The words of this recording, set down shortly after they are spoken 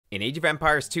In Age of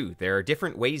Empires 2, there are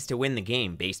different ways to win the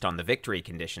game based on the victory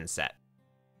conditions set.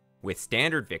 With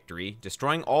standard victory,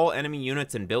 destroying all enemy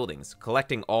units and buildings,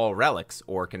 collecting all relics,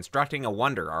 or constructing a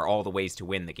wonder are all the ways to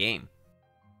win the game.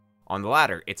 On the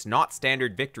latter, it's not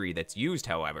standard victory that's used,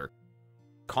 however.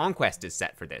 Conquest is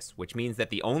set for this, which means that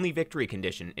the only victory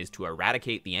condition is to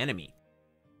eradicate the enemy.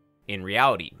 In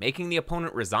reality, making the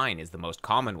opponent resign is the most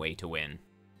common way to win.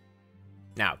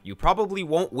 Now, you probably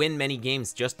won't win many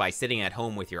games just by sitting at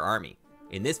home with your army.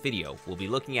 In this video, we'll be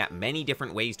looking at many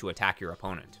different ways to attack your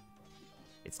opponent.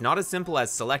 It's not as simple as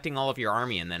selecting all of your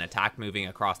army and then attack moving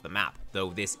across the map,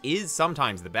 though this is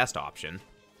sometimes the best option.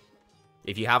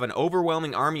 If you have an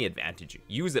overwhelming army advantage,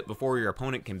 use it before your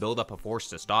opponent can build up a force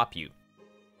to stop you.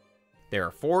 There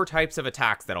are 4 types of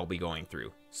attacks that I'll be going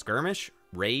through: Skirmish,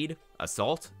 Raid,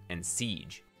 Assault, and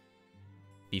Siege.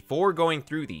 Before going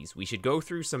through these, we should go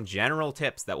through some general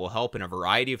tips that will help in a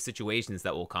variety of situations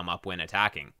that will come up when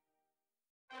attacking.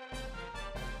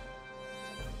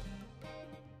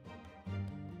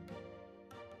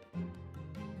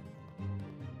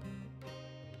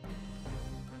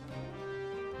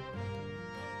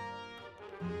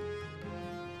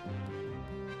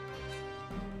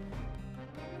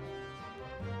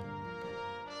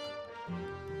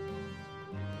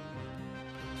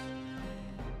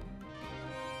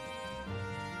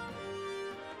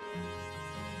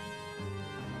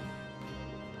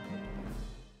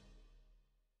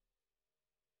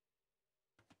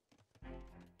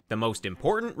 The most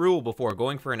important rule before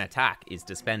going for an attack is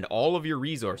to spend all of your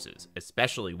resources,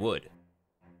 especially wood.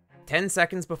 10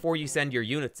 seconds before you send your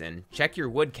units in, check your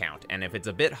wood count, and if it's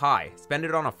a bit high, spend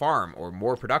it on a farm or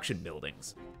more production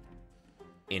buildings.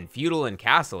 In Feudal and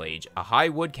Castle Age, a high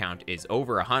wood count is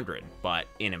over 100, but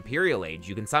in Imperial Age,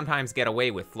 you can sometimes get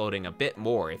away with floating a bit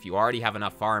more if you already have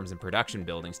enough farms and production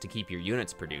buildings to keep your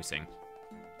units producing.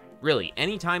 Really,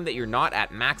 any time that you're not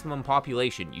at maximum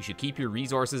population, you should keep your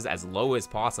resources as low as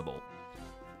possible.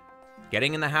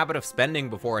 Getting in the habit of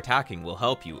spending before attacking will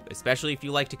help you, especially if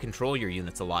you like to control your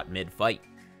units a lot mid-fight.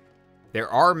 There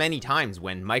are many times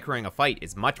when microing a fight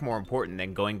is much more important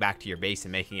than going back to your base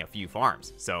and making a few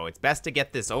farms, so it's best to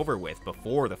get this over with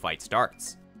before the fight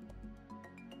starts.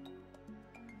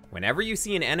 Whenever you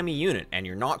see an enemy unit and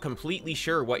you're not completely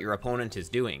sure what your opponent is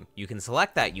doing, you can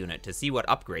select that unit to see what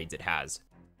upgrades it has.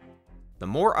 The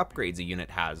more upgrades a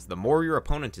unit has, the more your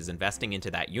opponent is investing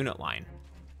into that unit line.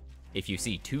 If you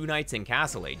see 2 knights in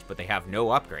Castle Age but they have no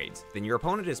upgrades, then your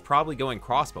opponent is probably going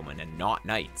crossbowmen and not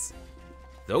knights.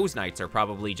 Those knights are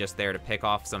probably just there to pick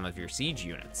off some of your siege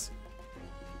units.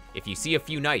 If you see a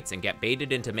few knights and get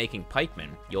baited into making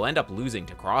pikemen, you'll end up losing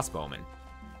to crossbowmen.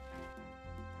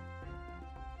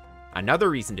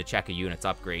 Another reason to check a unit's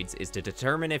upgrades is to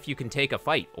determine if you can take a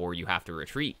fight or you have to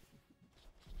retreat.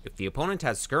 If the opponent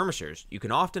has skirmishers, you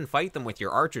can often fight them with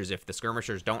your archers if the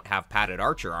skirmishers don't have padded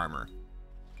archer armor.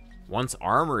 Once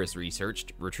armor is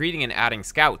researched, retreating and adding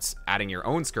scouts, adding your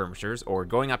own skirmishers, or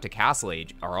going up to Castle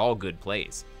Age are all good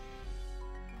plays.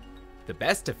 The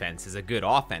best defense is a good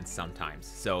offense sometimes,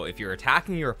 so if you're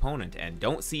attacking your opponent and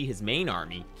don't see his main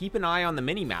army, keep an eye on the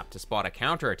minimap to spot a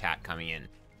counterattack coming in.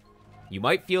 You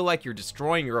might feel like you're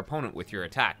destroying your opponent with your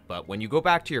attack, but when you go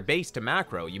back to your base to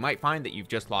macro, you might find that you've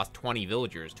just lost 20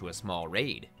 villagers to a small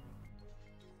raid.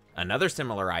 Another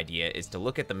similar idea is to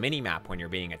look at the minimap when you're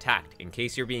being attacked, in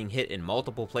case you're being hit in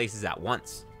multiple places at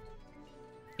once.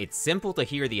 It's simple to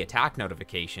hear the attack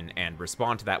notification and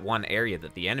respond to that one area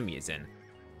that the enemy is in.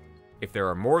 If there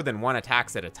are more than one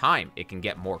attacks at a time, it can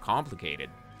get more complicated.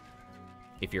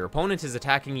 If your opponent is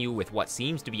attacking you with what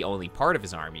seems to be only part of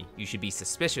his army, you should be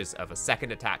suspicious of a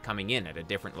second attack coming in at a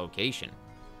different location.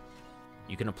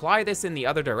 You can apply this in the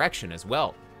other direction as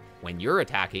well. When you're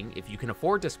attacking, if you can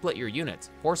afford to split your units,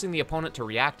 forcing the opponent to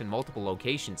react in multiple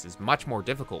locations is much more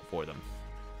difficult for them.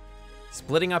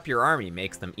 Splitting up your army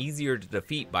makes them easier to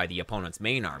defeat by the opponent's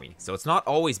main army, so it's not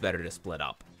always better to split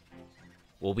up.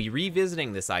 We'll be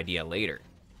revisiting this idea later.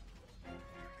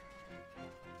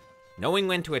 Knowing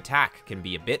when to attack can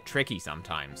be a bit tricky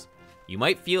sometimes. You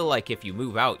might feel like if you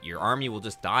move out, your army will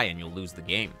just die and you'll lose the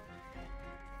game.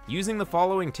 Using the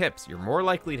following tips, you're more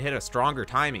likely to hit a stronger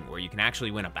timing where you can actually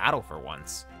win a battle for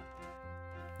once.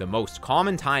 The most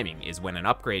common timing is when an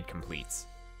upgrade completes.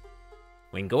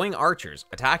 When going archers,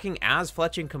 attacking as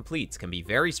fletching completes can be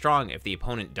very strong if the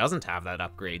opponent doesn't have that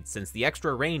upgrade, since the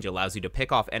extra range allows you to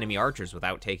pick off enemy archers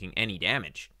without taking any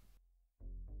damage.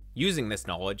 Using this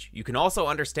knowledge, you can also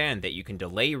understand that you can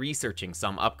delay researching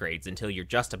some upgrades until you're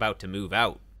just about to move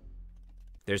out.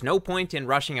 There's no point in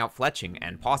rushing out fletching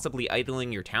and possibly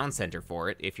idling your town center for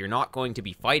it if you're not going to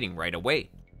be fighting right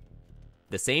away.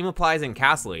 The same applies in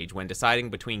Castle Age when deciding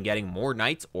between getting more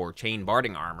knights or chain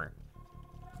barding armor.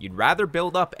 You'd rather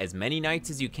build up as many knights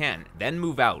as you can, then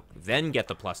move out, then get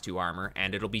the +2 armor,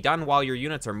 and it'll be done while your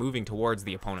units are moving towards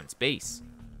the opponent's base.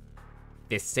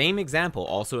 This same example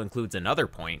also includes another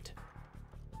point.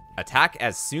 Attack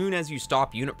as soon as you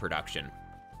stop unit production.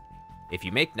 If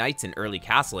you make knights in early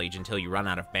Castle Age until you run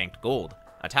out of banked gold,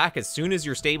 attack as soon as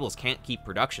your stables can't keep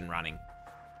production running.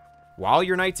 While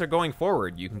your knights are going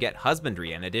forward, you can get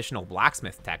husbandry and additional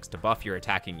blacksmith techs to buff your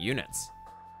attacking units.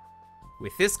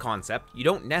 With this concept, you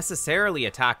don't necessarily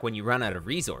attack when you run out of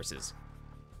resources.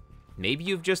 Maybe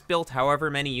you've just built however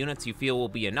many units you feel will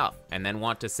be enough, and then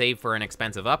want to save for an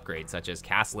expensive upgrade such as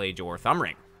Castle Age or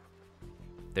Thumbring.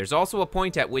 There's also a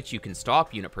point at which you can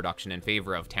stop unit production in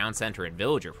favor of town center and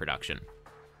villager production.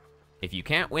 If you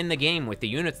can't win the game with the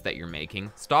units that you're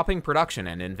making, stopping production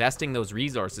and investing those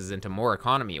resources into more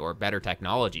economy or better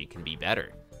technology can be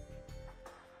better.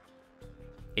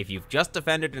 If you've just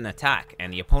defended an attack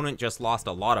and the opponent just lost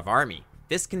a lot of army,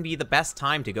 this can be the best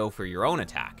time to go for your own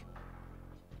attack.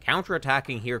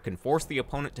 Counterattacking here can force the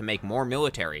opponent to make more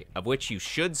military, of which you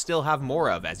should still have more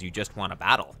of as you just won a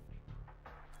battle.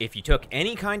 If you took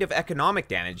any kind of economic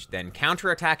damage, then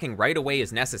counterattacking right away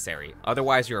is necessary,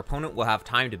 otherwise your opponent will have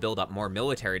time to build up more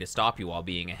military to stop you while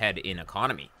being ahead in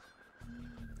economy.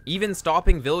 Even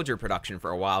stopping villager production for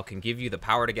a while can give you the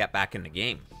power to get back in the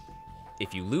game.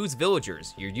 If you lose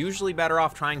villagers, you're usually better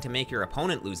off trying to make your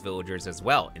opponent lose villagers as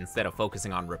well, instead of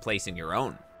focusing on replacing your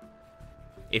own.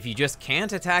 If you just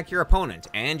can't attack your opponent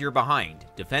and you're behind,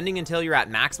 defending until you're at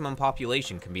maximum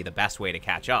population can be the best way to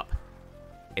catch up.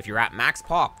 If you're at max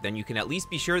pop, then you can at least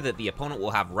be sure that the opponent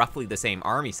will have roughly the same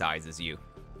army size as you.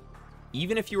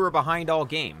 Even if you were behind all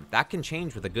game, that can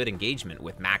change with a good engagement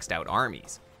with maxed out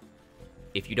armies.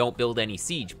 If you don't build any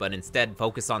siege, but instead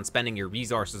focus on spending your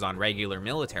resources on regular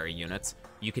military units,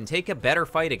 you can take a better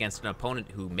fight against an opponent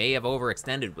who may have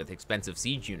overextended with expensive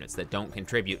siege units that don't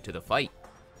contribute to the fight.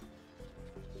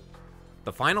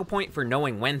 The final point for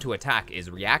knowing when to attack is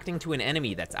reacting to an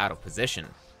enemy that's out of position.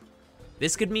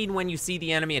 This could mean when you see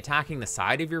the enemy attacking the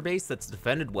side of your base that's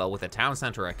defended well with a town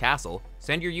center or a castle,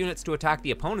 send your units to attack the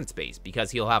opponent's base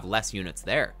because he'll have less units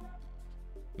there.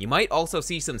 You might also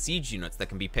see some siege units that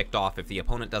can be picked off if the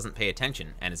opponent doesn't pay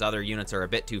attention and his other units are a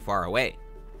bit too far away.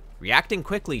 Reacting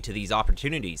quickly to these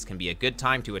opportunities can be a good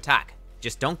time to attack,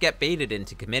 just don't get baited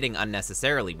into committing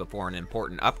unnecessarily before an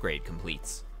important upgrade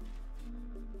completes.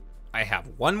 I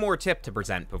have one more tip to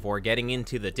present before getting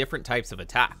into the different types of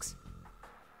attacks.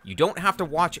 You don't have to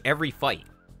watch every fight.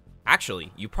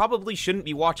 Actually, you probably shouldn't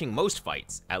be watching most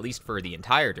fights, at least for the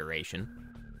entire duration.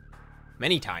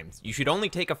 Many times, you should only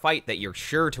take a fight that you're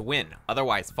sure to win,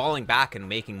 otherwise falling back and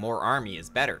making more army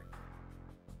is better.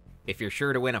 If you're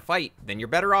sure to win a fight, then you're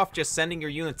better off just sending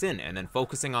your units in and then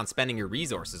focusing on spending your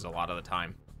resources a lot of the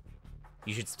time.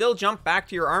 You should still jump back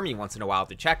to your army once in a while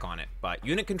to check on it, but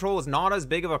unit control is not as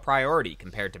big of a priority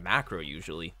compared to macro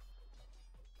usually.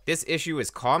 This issue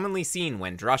is commonly seen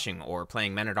when drushing or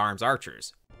playing men-at-arms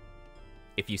archers.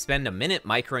 If you spend a minute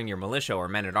microing your militia or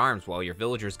men-at-arms while your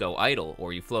villagers go idle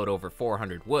or you float over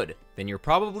 400 wood, then you're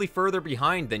probably further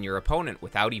behind than your opponent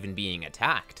without even being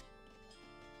attacked.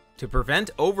 To prevent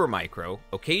over-micro,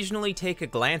 occasionally take a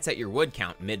glance at your wood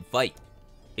count mid-fight.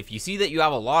 If you see that you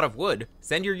have a lot of wood,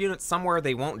 send your units somewhere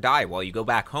they won't die while you go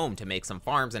back home to make some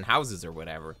farms and houses or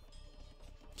whatever.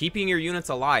 Keeping your units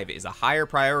alive is a higher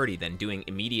priority than doing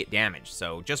immediate damage,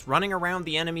 so just running around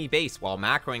the enemy base while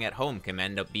macroing at home can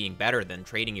end up being better than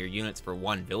trading your units for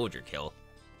one villager kill.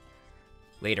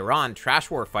 Later on, trash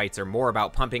war fights are more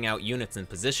about pumping out units and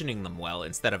positioning them well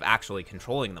instead of actually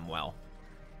controlling them well.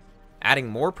 Adding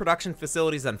more production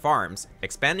facilities and farms,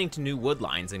 expanding to new wood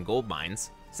lines and gold mines,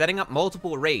 setting up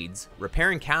multiple raids,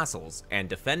 repairing castles, and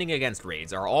defending against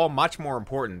raids are all much more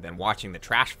important than watching the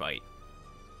trash fight.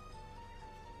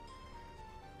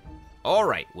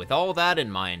 Alright, with all that in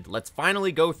mind, let's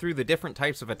finally go through the different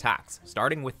types of attacks,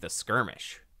 starting with the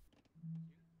Skirmish.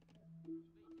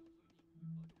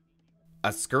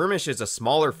 A skirmish is a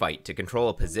smaller fight to control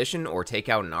a position or take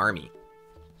out an army.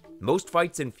 Most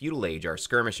fights in Feudal Age are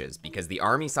skirmishes because the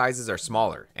army sizes are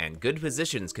smaller, and good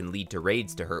positions can lead to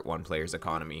raids to hurt one player's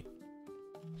economy.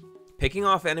 Picking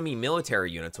off enemy military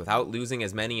units without losing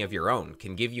as many of your own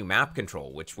can give you map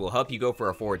control, which will help you go for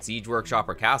a forward siege workshop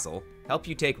or castle, help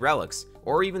you take relics,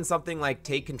 or even something like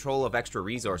take control of extra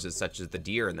resources such as the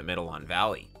deer in the Middelon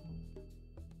Valley.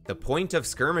 The point of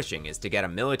skirmishing is to get a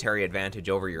military advantage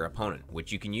over your opponent,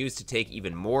 which you can use to take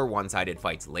even more one-sided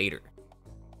fights later.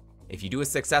 If you do a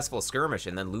successful skirmish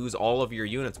and then lose all of your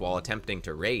units while attempting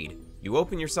to raid, you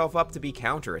open yourself up to be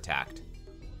counterattacked.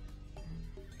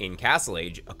 In Castle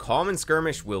Age, a common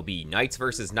skirmish will be knights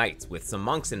versus knights with some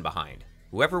monks in behind.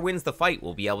 Whoever wins the fight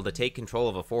will be able to take control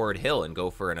of a forward hill and go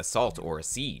for an assault or a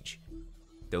siege.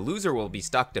 The loser will be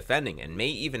stuck defending and may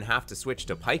even have to switch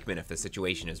to pikemen if the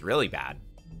situation is really bad.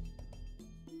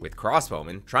 With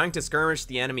crossbowmen, trying to skirmish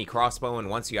the enemy crossbowmen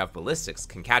once you have ballistics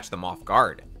can catch them off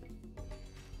guard.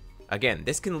 Again,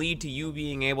 this can lead to you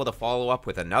being able to follow up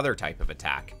with another type of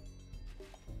attack.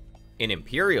 In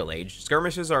Imperial Age,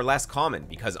 skirmishes are less common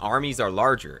because armies are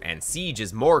larger and siege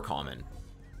is more common.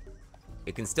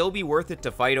 It can still be worth it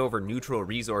to fight over neutral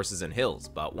resources and hills,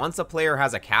 but once a player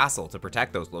has a castle to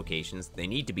protect those locations, they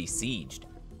need to be sieged.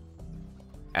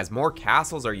 As more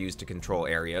castles are used to control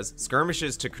areas,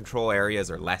 skirmishes to control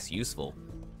areas are less useful.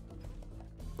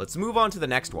 Let's move on to the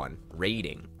next one,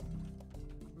 raiding.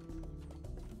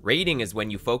 Raiding is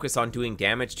when you focus on doing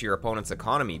damage to your opponent's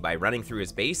economy by running through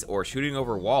his base or shooting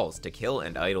over walls to kill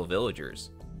and idle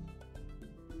villagers.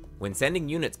 When sending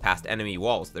units past enemy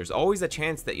walls, there's always a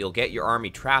chance that you'll get your army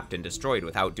trapped and destroyed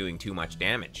without doing too much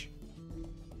damage.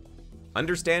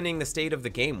 Understanding the state of the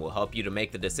game will help you to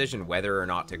make the decision whether or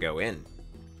not to go in.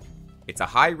 It's a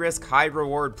high risk, high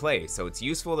reward play, so it's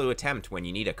useful to attempt when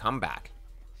you need a comeback.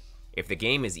 If the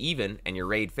game is even and your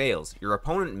raid fails, your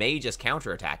opponent may just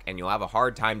counterattack and you'll have a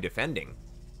hard time defending.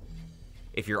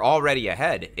 If you're already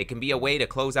ahead, it can be a way to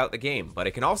close out the game, but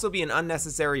it can also be an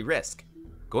unnecessary risk.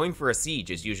 Going for a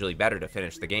siege is usually better to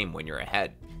finish the game when you're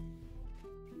ahead.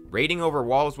 Raiding over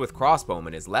walls with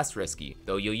crossbowmen is less risky,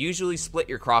 though you'll usually split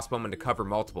your crossbowmen to cover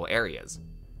multiple areas.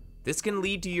 This can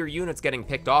lead to your units getting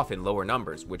picked off in lower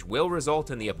numbers, which will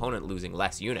result in the opponent losing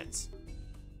less units.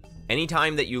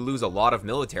 Anytime that you lose a lot of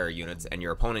military units and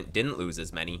your opponent didn't lose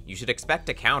as many, you should expect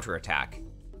a counterattack.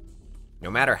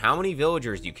 No matter how many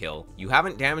villagers you kill, you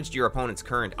haven't damaged your opponent's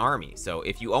current army, so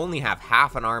if you only have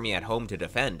half an army at home to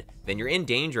defend, then you're in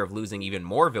danger of losing even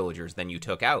more villagers than you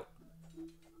took out.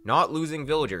 Not losing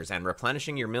villagers and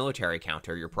replenishing your military count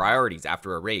are your priorities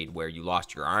after a raid where you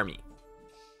lost your army.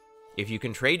 If you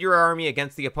can trade your army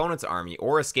against the opponent's army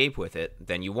or escape with it,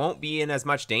 then you won't be in as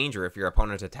much danger if your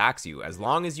opponent attacks you, as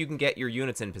long as you can get your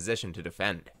units in position to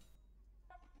defend.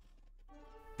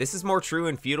 This is more true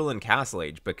in Feudal and Castle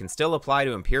Age, but can still apply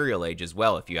to Imperial Age as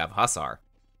well if you have Hussar.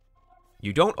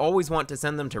 You don't always want to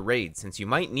send them to raids, since you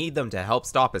might need them to help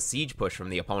stop a siege push from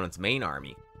the opponent's main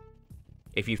army.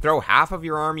 If you throw half of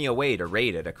your army away to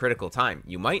raid at a critical time,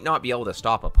 you might not be able to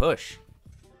stop a push.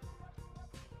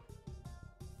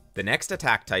 The next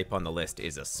attack type on the list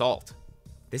is Assault.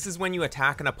 This is when you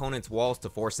attack an opponent's walls to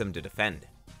force them to defend.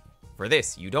 For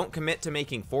this, you don't commit to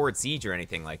making forward siege or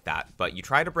anything like that, but you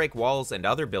try to break walls and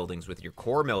other buildings with your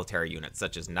core military units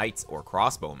such as knights or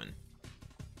crossbowmen.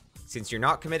 Since you're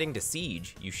not committing to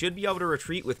siege, you should be able to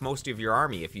retreat with most of your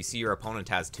army if you see your opponent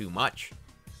has too much.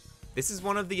 This is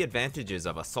one of the advantages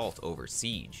of assault over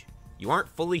siege. You aren't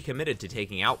fully committed to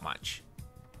taking out much.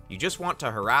 You just want to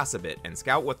harass a bit and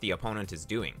scout what the opponent is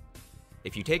doing.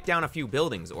 If you take down a few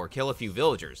buildings or kill a few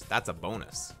villagers, that's a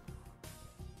bonus.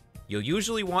 You'll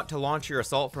usually want to launch your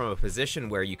assault from a position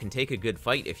where you can take a good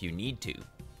fight if you need to.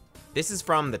 This is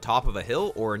from the top of a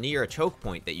hill or near a choke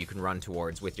point that you can run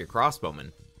towards with your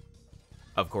crossbowmen.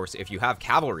 Of course, if you have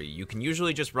cavalry, you can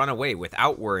usually just run away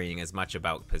without worrying as much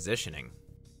about positioning.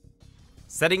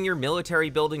 Setting your military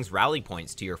buildings' rally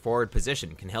points to your forward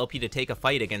position can help you to take a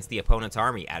fight against the opponent's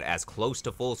army at as close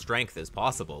to full strength as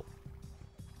possible.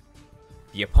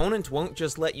 The opponent won't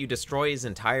just let you destroy his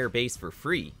entire base for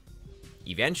free.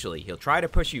 Eventually, he'll try to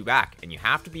push you back, and you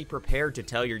have to be prepared to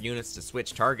tell your units to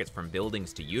switch targets from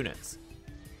buildings to units.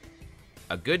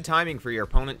 A good timing for your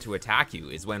opponent to attack you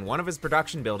is when one of his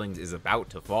production buildings is about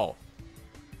to fall.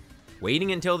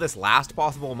 Waiting until this last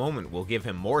possible moment will give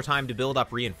him more time to build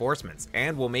up reinforcements,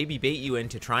 and will maybe bait you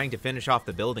into trying to finish off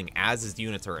the building as his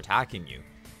units are attacking you.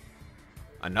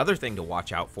 Another thing to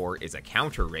watch out for is a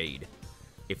counter raid.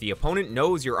 If the opponent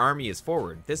knows your army is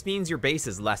forward, this means your base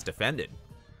is less defended.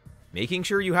 Making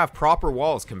sure you have proper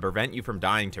walls can prevent you from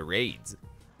dying to raids.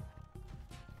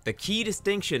 The key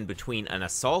distinction between an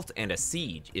assault and a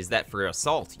siege is that for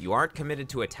assault, you aren't committed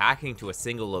to attacking to a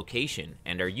single location,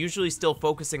 and are usually still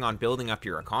focusing on building up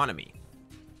your economy.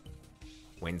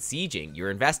 When sieging, you're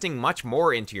investing much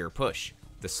more into your push.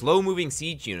 The slow-moving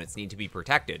siege units need to be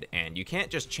protected, and you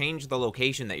can't just change the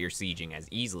location that you're sieging as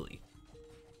easily.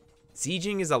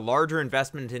 Sieging is a larger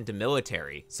investment into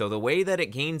military, so the way that it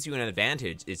gains you an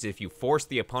advantage is if you force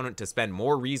the opponent to spend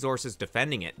more resources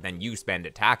defending it than you spend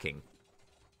attacking.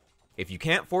 If you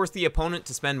can't force the opponent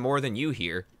to spend more than you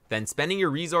here, then spending your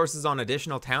resources on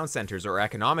additional town centers or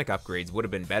economic upgrades would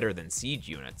have been better than siege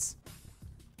units.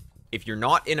 If you're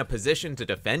not in a position to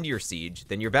defend your siege,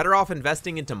 then you're better off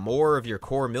investing into more of your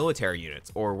core military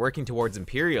units, or working towards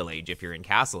Imperial Age if you're in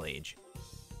Castle Age.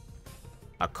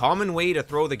 A common way to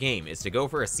throw the game is to go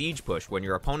for a siege push when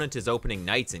your opponent is opening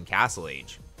knights in Castle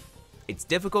Age. It's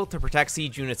difficult to protect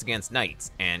siege units against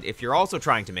knights, and if you're also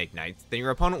trying to make knights, then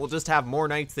your opponent will just have more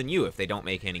knights than you if they don't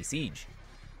make any siege.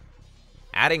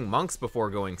 Adding monks before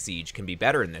going siege can be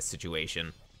better in this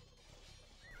situation.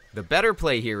 The better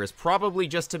play here is probably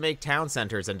just to make town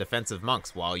centers and defensive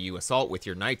monks while you assault with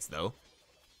your knights though.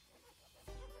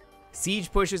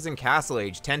 Siege pushes in Castle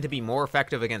Age tend to be more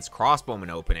effective against crossbowmen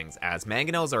openings, as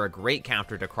mangonels are a great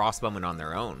counter to crossbowmen on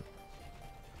their own.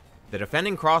 The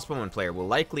defending crossbowman player will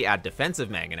likely add defensive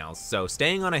mangonels, so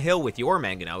staying on a hill with your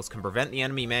mangonels can prevent the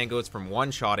enemy mangos from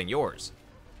one-shotting yours.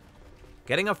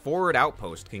 Getting a forward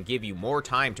outpost can give you more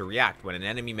time to react when an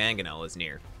enemy mangonel is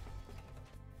near.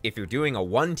 If you're doing a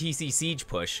 1 TC siege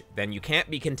push, then you can't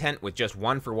be content with just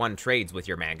 1-for-1 trades with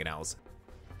your mangonels.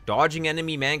 Dodging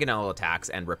enemy mangonel attacks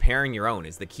and repairing your own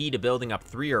is the key to building up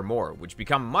 3 or more, which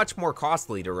become much more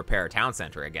costly to repair a town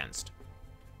center against.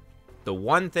 The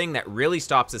one thing that really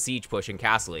stops a siege push in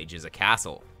Castle Age is a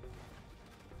castle.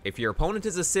 If your opponent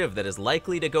is a civ that is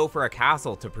likely to go for a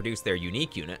castle to produce their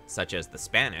unique unit, such as the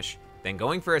Spanish, then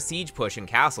going for a siege push in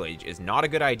Castle Age is not a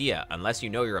good idea unless you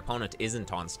know your opponent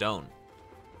isn't on stone.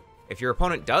 If your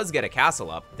opponent does get a castle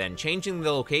up, then changing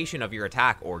the location of your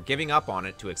attack or giving up on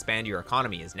it to expand your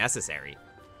economy is necessary.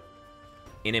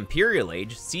 In Imperial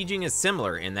Age, sieging is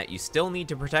similar in that you still need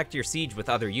to protect your siege with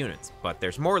other units, but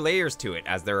there's more layers to it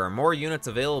as there are more units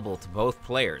available to both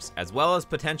players, as well as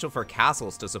potential for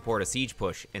castles to support a siege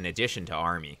push in addition to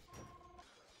army.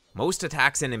 Most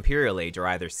attacks in Imperial Age are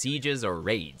either sieges or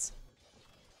raids.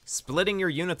 Splitting your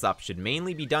units up should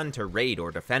mainly be done to raid or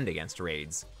defend against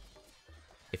raids.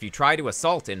 If you try to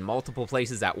assault in multiple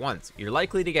places at once, you're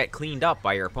likely to get cleaned up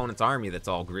by your opponent's army that's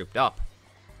all grouped up.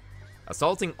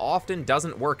 Assaulting often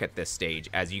doesn't work at this stage,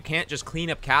 as you can't just clean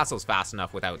up castles fast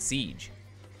enough without siege.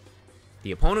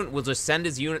 The opponent will just send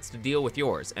his units to deal with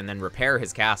yours, and then repair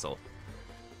his castle.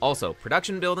 Also,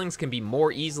 production buildings can be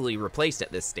more easily replaced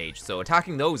at this stage, so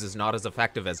attacking those is not as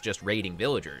effective as just raiding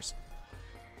villagers.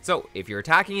 So, if you're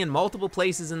attacking in multiple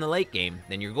places in the late game,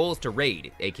 then your goal is to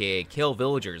raid, aka kill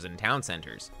villagers and town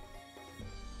centers.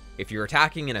 If you're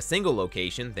attacking in a single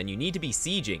location, then you need to be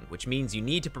sieging, which means you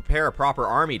need to prepare a proper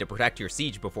army to protect your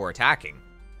siege before attacking.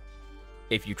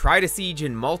 If you try to siege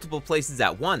in multiple places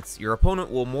at once, your opponent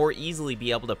will more easily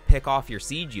be able to pick off your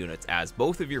siege units, as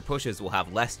both of your pushes will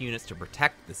have less units to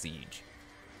protect the siege.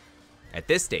 At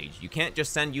this stage, you can't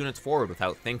just send units forward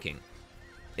without thinking.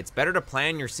 It's better to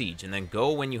plan your siege and then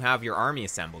go when you have your army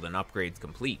assembled and upgrades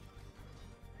complete.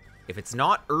 If it's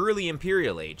not early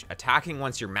Imperial Age, attacking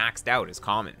once you're maxed out is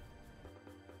common.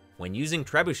 When using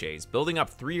trebuchets, building up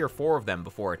 3 or 4 of them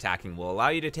before attacking will allow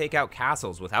you to take out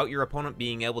castles without your opponent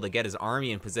being able to get his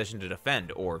army in position to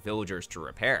defend or villagers to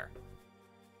repair.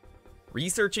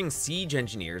 Researching siege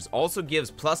engineers also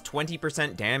gives plus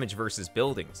 20% damage versus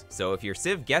buildings, so if your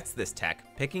civ gets this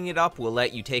tech, picking it up will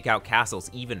let you take out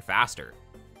castles even faster.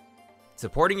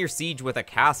 Supporting your siege with a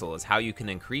castle is how you can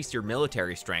increase your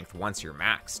military strength once you're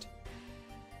maxed.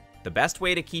 The best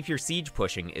way to keep your siege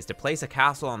pushing is to place a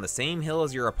castle on the same hill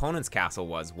as your opponent's castle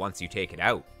was once you take it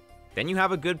out. Then you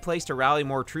have a good place to rally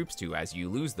more troops to as you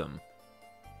lose them.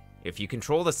 If you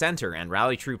control the center and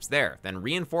rally troops there, then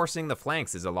reinforcing the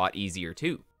flanks is a lot easier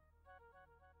too.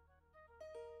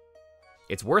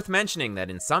 It's worth mentioning that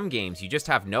in some games you just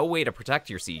have no way to protect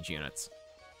your siege units.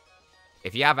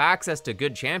 If you have access to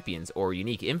good champions or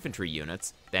unique infantry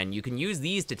units, then you can use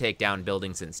these to take down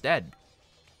buildings instead.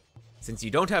 Since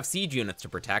you don't have siege units to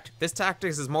protect, this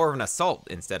tactic is more of an assault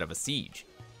instead of a siege.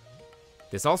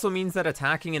 This also means that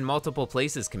attacking in multiple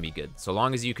places can be good, so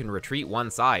long as you can retreat one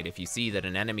side if you see that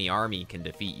an enemy army can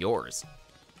defeat yours.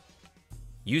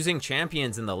 Using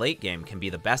champions in the late game can be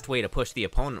the best way to push the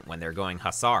opponent when they're going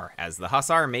Hussar, as the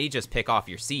Hussar may just pick off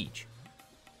your siege.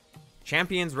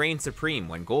 Champions reign supreme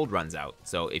when gold runs out,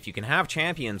 so if you can have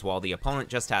champions while the opponent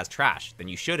just has trash, then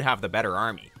you should have the better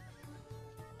army.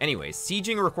 Anyways,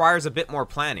 sieging requires a bit more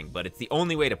planning, but it's the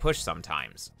only way to push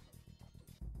sometimes.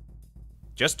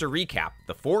 Just to recap,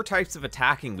 the 4 types of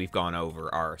attacking we've gone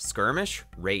over are Skirmish,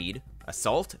 Raid,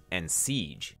 Assault, and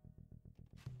Siege.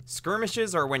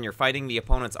 Skirmishes are when you're fighting the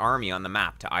opponent's army on the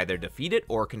map to either defeat it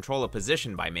or control a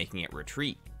position by making it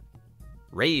retreat.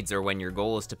 Raids are when your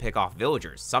goal is to pick off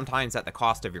villagers, sometimes at the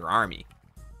cost of your army.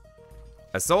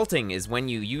 Assaulting is when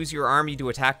you use your army to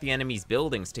attack the enemy's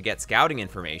buildings to get scouting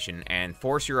information and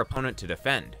force your opponent to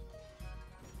defend.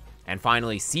 And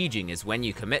finally, sieging is when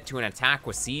you commit to an attack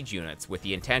with siege units with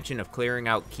the intention of clearing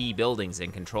out key buildings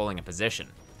and controlling a position.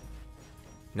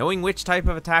 Knowing which type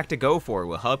of attack to go for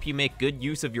will help you make good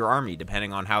use of your army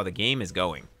depending on how the game is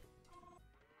going.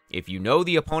 If you know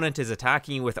the opponent is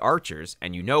attacking you with archers,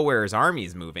 and you know where his army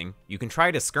is moving, you can try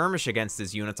to skirmish against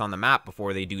his units on the map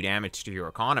before they do damage to your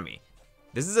economy.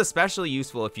 This is especially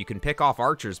useful if you can pick off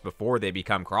archers before they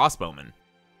become crossbowmen.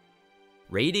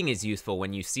 Raiding is useful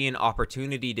when you see an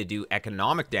opportunity to do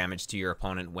economic damage to your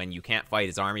opponent when you can't fight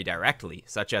his army directly,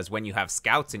 such as when you have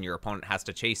scouts and your opponent has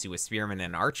to chase you with spearmen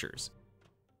and archers.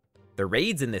 The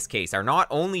raids in this case are not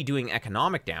only doing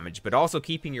economic damage, but also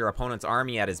keeping your opponent's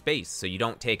army at his base so you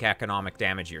don't take economic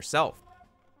damage yourself.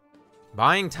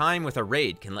 Buying time with a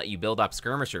raid can let you build up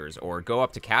skirmishers or go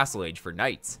up to castle age for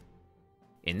knights.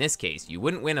 In this case, you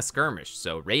wouldn't win a skirmish,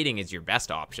 so raiding is your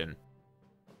best option.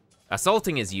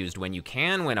 Assaulting is used when you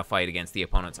can win a fight against the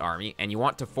opponent's army and you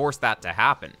want to force that to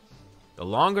happen. The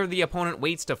longer the opponent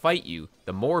waits to fight you,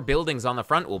 the more buildings on the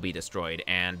front will be destroyed,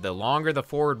 and the longer the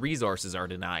forward resources are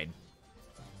denied.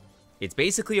 It's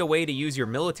basically a way to use your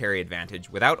military advantage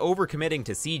without overcommitting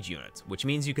to siege units, which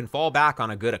means you can fall back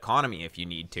on a good economy if you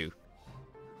need to.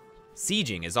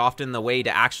 Sieging is often the way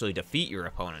to actually defeat your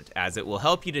opponent, as it will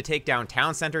help you to take down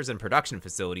town centers and production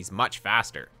facilities much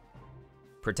faster.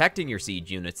 Protecting your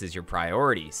siege units is your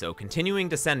priority, so continuing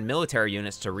to send military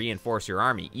units to reinforce your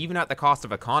army, even at the cost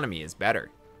of economy, is better.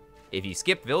 If you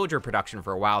skip villager production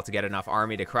for a while to get enough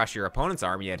army to crush your opponent's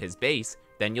army at his base,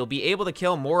 then you'll be able to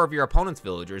kill more of your opponent's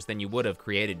villagers than you would have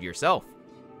created yourself.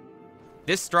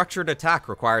 This structured attack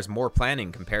requires more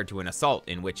planning compared to an assault,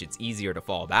 in which it's easier to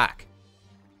fall back.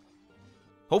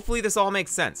 Hopefully this all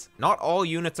makes sense. Not all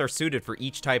units are suited for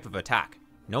each type of attack.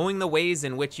 Knowing the ways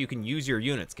in which you can use your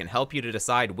units can help you to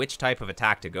decide which type of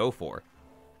attack to go for.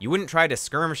 You wouldn't try to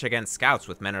skirmish against scouts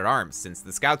with men-at-arms, since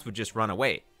the scouts would just run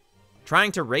away.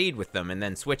 Trying to raid with them and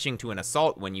then switching to an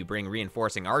assault when you bring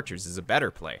reinforcing archers is a better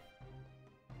play.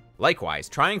 Likewise,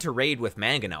 trying to raid with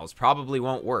mangonels probably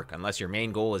won't work unless your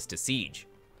main goal is to siege.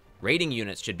 Raiding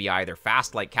units should be either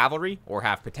fast like cavalry, or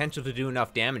have potential to do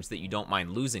enough damage that you don't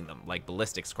mind losing them, like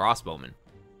ballistics crossbowmen.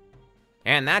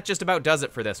 And that just about does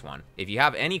it for this one. If you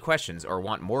have any questions or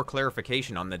want more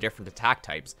clarification on the different attack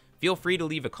types, feel free to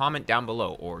leave a comment down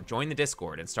below or join the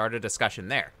Discord and start a discussion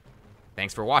there.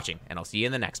 Thanks for watching, and I'll see you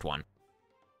in the next one.